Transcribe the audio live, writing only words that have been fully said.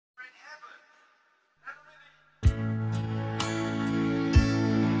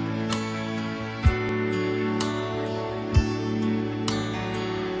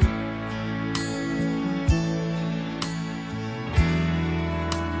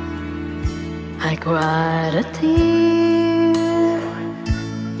I cried a tear,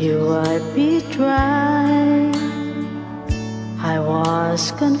 you wiped it dry. I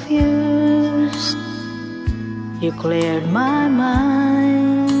was confused, you cleared my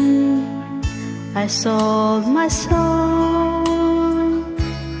mind. I sold my soul,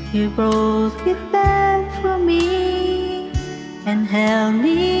 you broke it back for me and held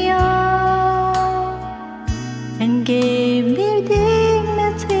me up and gave me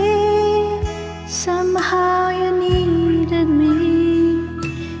dignity. Somehow you needed me,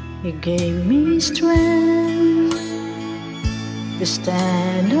 you gave me strength to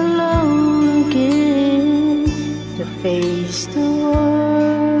stand alone again, to face the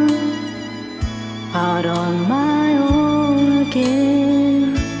world out on my own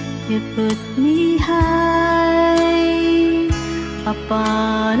again. You put me high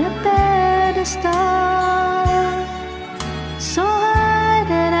upon a pedestal, so high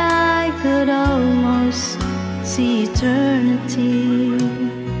that I could almost see eternity.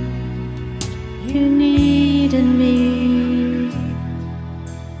 You needed me,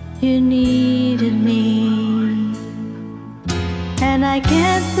 you needed me, and I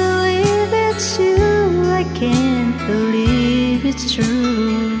can't believe it's you, I can't believe it's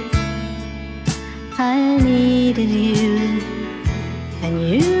true. I needed you, and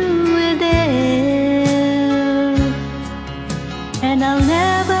you were there, and I'll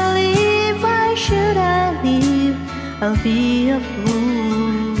never leave. Why should I leave? I'll be a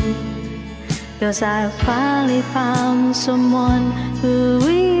fool, 'cause I finally found someone who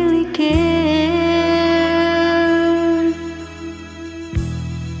really cared.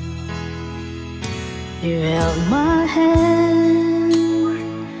 You held my hand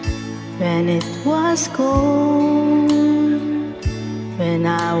when it was cold, when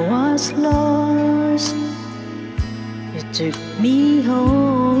I was lost. You took me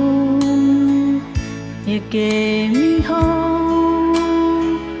home, you gave me hope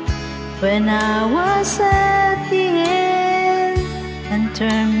when I was at the end, and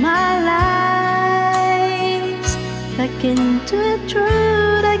turned my lives back into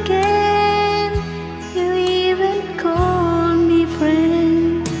truth again. You even called me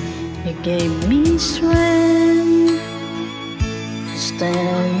friend, you gave me strength to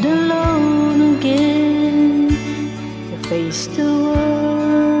stand alone again, to face the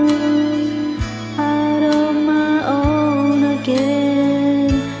world out of my own again.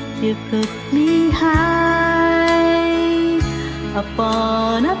 You put me high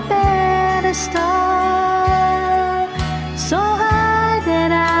upon a pedestal, so high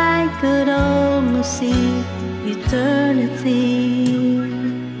that I could almost see eternity.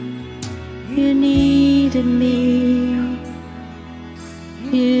 You needed me,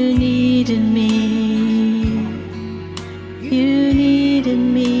 you needed me, you needed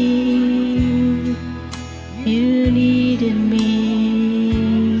me, you needed me.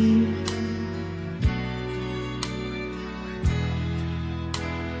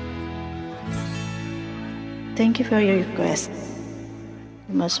 Thank you for your request.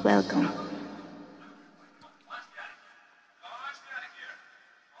 You're most welcome.